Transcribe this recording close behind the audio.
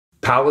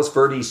Palos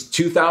Verdes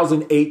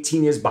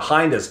 2018 is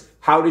behind us.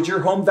 How did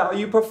your home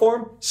value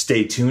perform?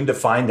 Stay tuned to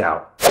find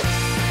out.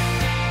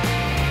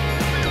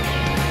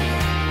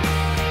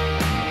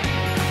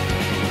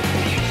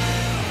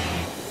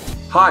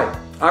 Hi,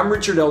 I'm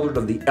Richard Eldred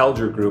of the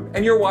Eldred Group,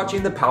 and you're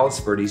watching the Palos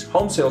Verdes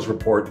Home Sales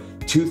Report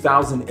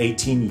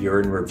 2018 Year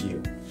in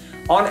Review.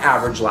 On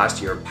average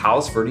last year,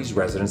 Palos Verdes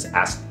residents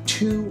asked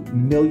 $2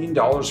 million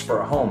for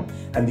a home,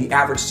 and the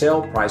average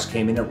sale price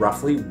came in at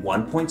roughly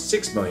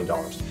 $1.6 million,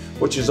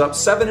 which is up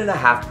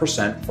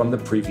 7.5% from the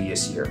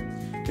previous year.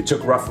 It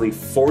took roughly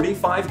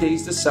 45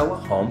 days to sell a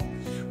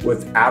home,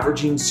 with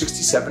averaging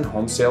 67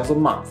 home sales a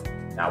month.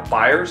 Now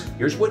buyers,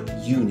 here's what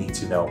you need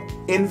to know.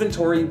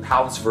 Inventory in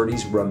Palos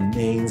Verdes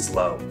remains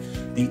low.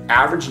 The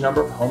average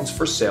number of homes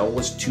for sale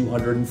was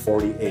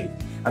 248,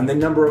 and the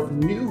number of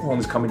new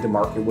homes coming to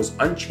market was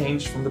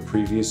unchanged from the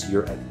previous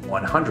year at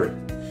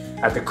 100.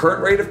 At the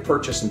current rate of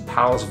purchase in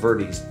Palos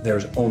Verdes,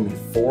 there's only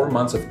 4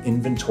 months of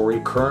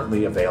inventory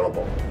currently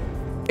available.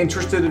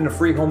 Interested in a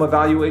free home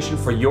evaluation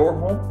for your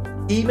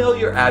home? Email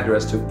your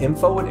address to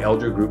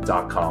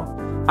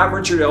info@eldredgroup.com. I'm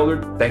Richard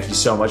Eldred. Thank you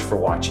so much for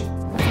watching.